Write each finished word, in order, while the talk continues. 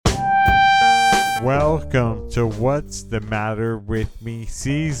Welcome to What's the Matter with Me,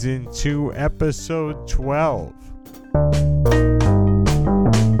 Season 2, Episode 12.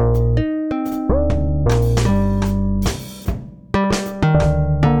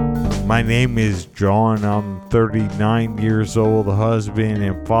 My name is John. I'm 39 years old, husband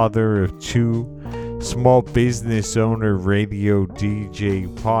and father of two, small business owner, radio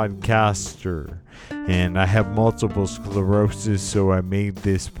DJ, podcaster. And I have multiple sclerosis, so I made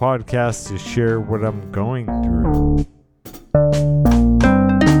this podcast to share what I'm going through.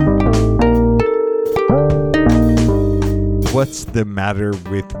 What's the Matter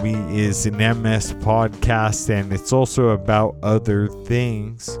with Me is an MS podcast, and it's also about other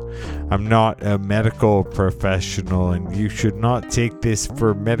things. I'm not a medical professional, and you should not take this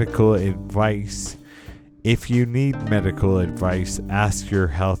for medical advice. If you need medical advice, ask your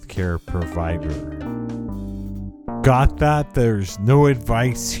healthcare provider. Got that? There's no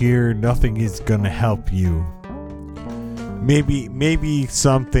advice here. Nothing is gonna help you. Maybe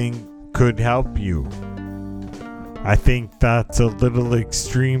something could help you. I think that's a little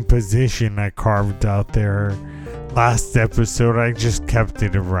extreme position I carved out there. Last episode, I just kept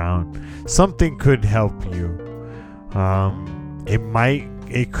it around. Something could help you.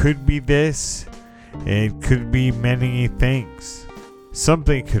 It could be this. It could be many things.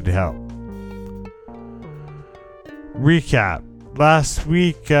 Something could help. Recap. Last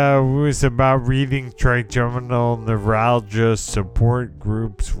week was about reading trigeminal neuralgia support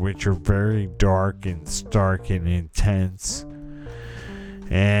groups, which are very dark and stark and intense.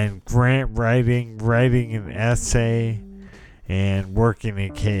 And grant writing an essay, and working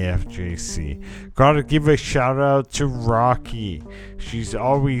at KFJC. Gotta give a shout out to Rocky. She's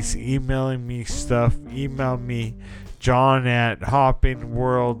always emailing me stuff. Email me,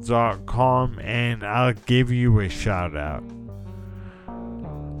 john@hoppinworld.com, and I'll give you a shout out.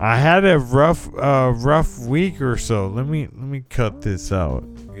 I had a rough week or so. Let me cut this out.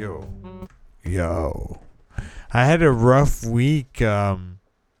 Yo. I had a rough week.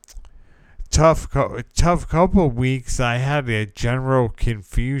 Tough couple weeks. I had a general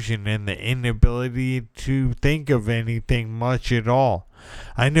confusion and the inability to think of anything much at all.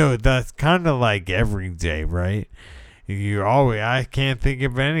 I know that's kind of like every day, right? I can't think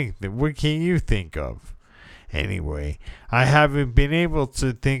of anything. What can you think of? Anyway, I haven't been able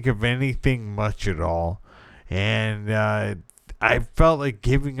to think of anything much at all. And I felt like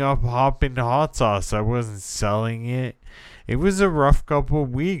giving up Hoppin' Hot Sauce. I wasn't selling it. It was a rough couple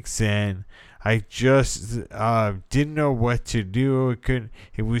weeks, and I just didn't know what to do.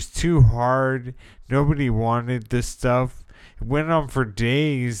 It was too hard. Nobody wanted this stuff. It went on for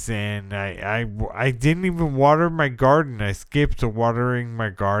days, and I didn't even water my garden. I skipped watering my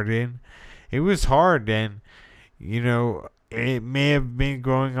garden. It was hard, and it may have been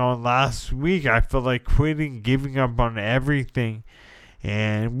going on last week. I felt like quitting, giving up on everything.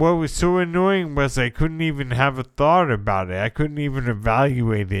 And what was so annoying was I couldn't even have a thought about it. I couldn't even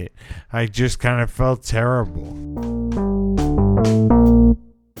evaluate it. I just kind of felt terrible.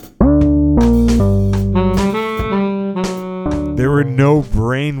 There were no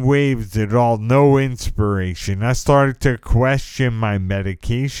brain waves at all, no inspiration. I started to question my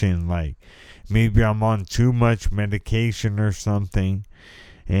medication, like maybe I'm on too much medication or something.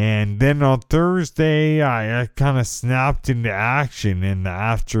 And then on Thursday, I kind of snapped into action in the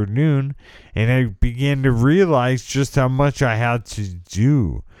afternoon, and I began to realize just how much I had to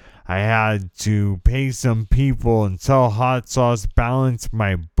do. I had to pay some people and sell hot sauce, balance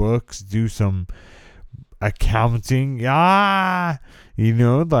my books, do some accounting. I'll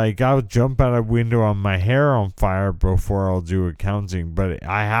jump out a window on my hair on fire before I'll do accounting, but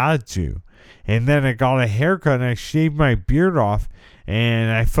I had to. And then I got a haircut and I shaved my beard off, and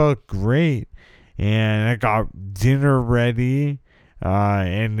I felt great. And I got dinner ready,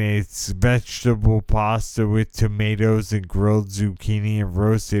 and it's vegetable pasta with tomatoes and grilled zucchini and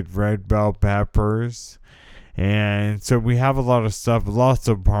roasted red bell peppers. And so we have a lot of stuff, lots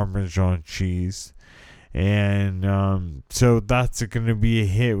of Parmesan cheese. And so that's going to be a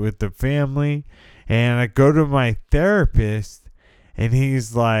hit with the family. And I go to my therapist, and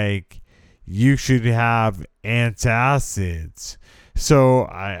he's like, you should have antacids. So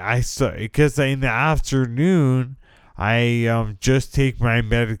because in the afternoon, I just take my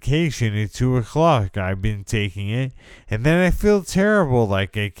medication at 2:00. I've been taking it, and then I feel terrible,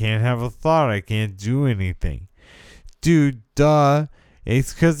 like I can't have a thought, I can't do anything. Dude,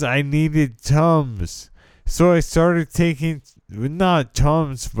 it's because I needed Tums. So I started taking, not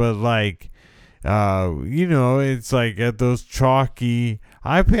Tums, but like, it's like those chalky.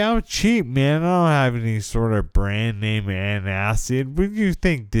 I'm cheap, man. I don't have any sort of brand name antacid. What do you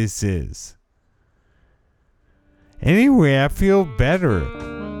think this is? Anyway, I feel better.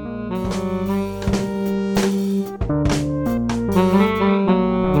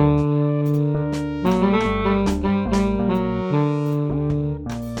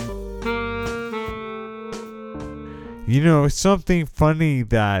 You know, something funny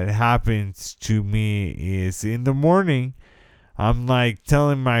that happens to me is in the morning, I'm like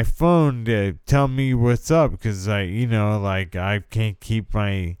telling my phone to tell me what's up because I can't keep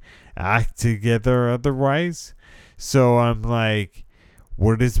my act together otherwise. So I'm like,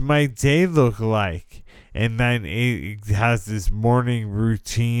 what does my day look like? And then it has this morning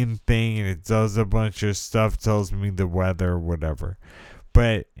routine thing and it does a bunch of stuff, tells me the weather, whatever.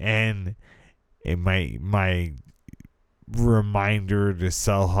 And my reminder to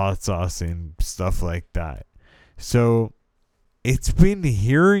sell hot sauce and stuff like that. So it's been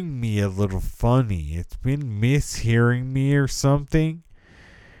hearing me a little funny. It's been mishearing me or something.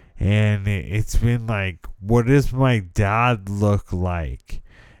 And it's been like, what does my dad look like?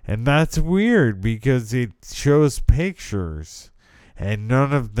 And that's weird because it shows pictures. And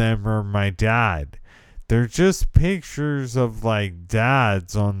none of them are my dad. They're just pictures of like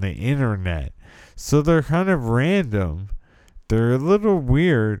dads on the internet. So they're kind of random. They're a little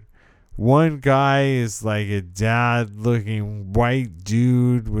weird. One guy is like a dad looking white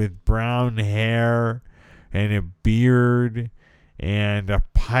dude with brown hair and a beard and a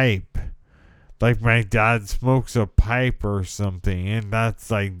pipe. Like my dad smokes a pipe or something, and that's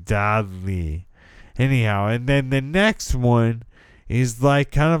like dadly. Anyhow, and then the next one is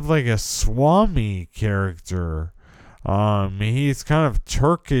like kind of like a Swami character. He's kind of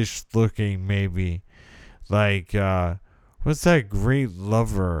Turkish looking, maybe. Like, what's that great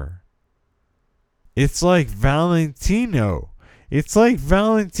lover? It's like Valentino. It's like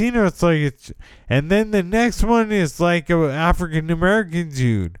Valentino. And then the next one is like an African American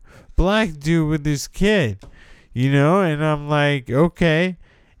dude, black dude with his kid, and I'm like, okay.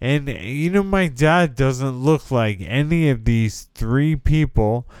 And, my dad doesn't look like any of these three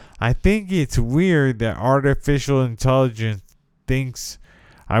people. I think it's weird that artificial intelligence thinks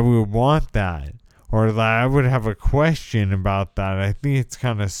I would want that. Or that I would have a question about that. I think it's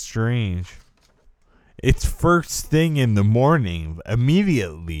kind of strange. It's first thing in the morning,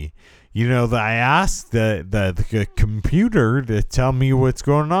 immediately. That I asked the computer to tell me what's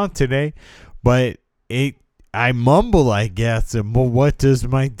going on today. But I mumble, I guess, and well, what does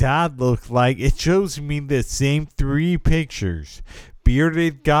my dad look like? It shows me the same three pictures.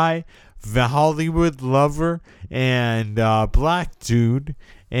 Bearded guy, the Hollywood lover, and black dude.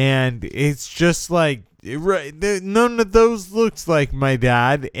 And it's just like, none of those looks like my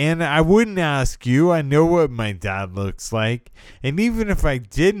dad. And I wouldn't ask you. I know what my dad looks like. And even if I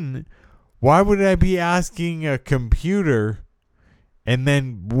didn't, why would I be asking a computer and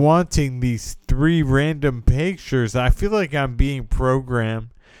then wanting these three random pictures? I feel like I'm being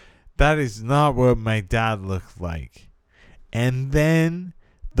programmed. That is not what my dad looked like. And then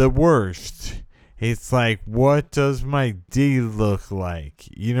the worst. It's like, what does my D look like?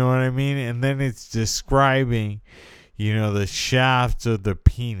 You know what I mean? And then it's describing, the shaft of the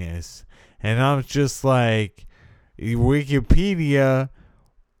penis. And I'm just like, Wikipedia,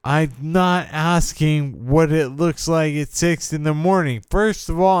 I'm not asking what it looks like at 6 in the morning. First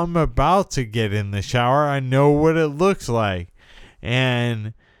of all, I'm about to get in the shower. I know what it looks like.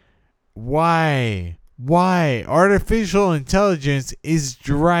 And why? Why? Artificial intelligence is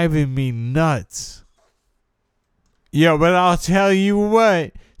driving me nuts. Yeah, but I'll tell you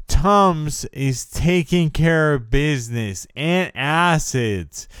what. Tums is taking care of business.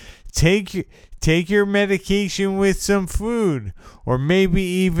 Antacids. Take your medication with some food. Or maybe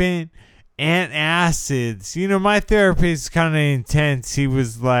even antacids. My therapist is kind of intense. He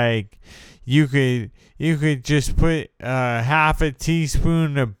was like, you could just put half a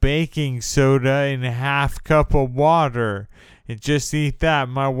teaspoon of baking soda in a half cup of water and just eat that.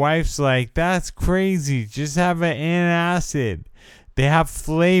 My wife's like, that's crazy. Just have an antacid. They have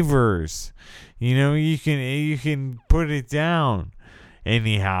flavors. You can put it down.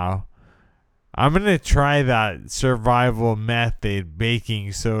 Anyhow, I'm going to try that survival method,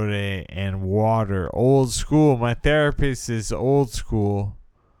 baking soda and water. Old school. My therapist is old school.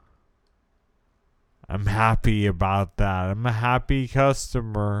 I'm happy about that. I'm a happy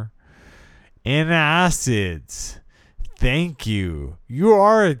customer. Antacids. Thank you. You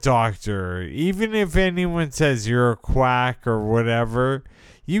are a doctor. Even if anyone says you're a quack or whatever,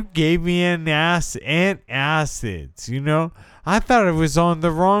 you gave me antacids. I thought I was on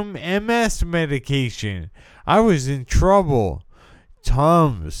the wrong MS medication. I was in trouble.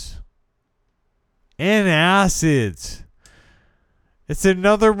 Tums. Antacids. It's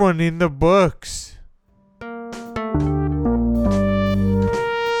another one in the books.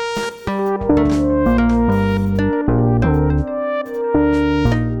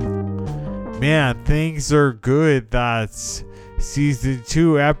 Man, things are good. That's season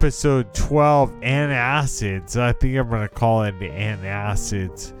 2, episode 12, Antacids. I think I'm going to call it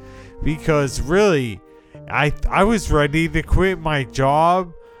Antacids. Because really, I was ready to quit my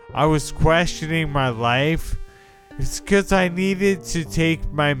job. I was questioning my life. It's because I needed to take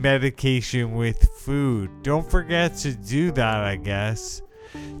my medication with food. Don't forget to do that, I guess.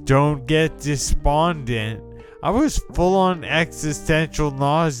 Don't get despondent. I was full on existential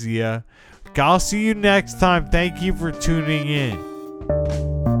nausea. I'll see you next time. Thank you for tuning in.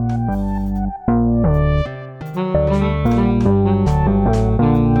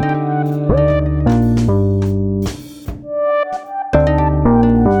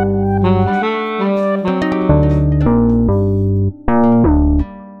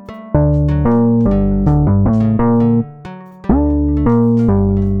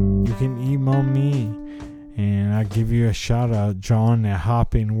 You can email me and I'll give you a shout out,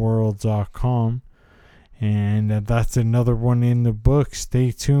 john@hoppingworld.com. And that's another one in the book.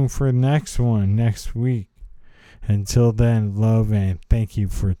 Stay tuned for the next one next week. Until then, love and thank you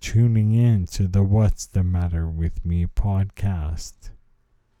for tuning in to the What's the Matter with Me podcast.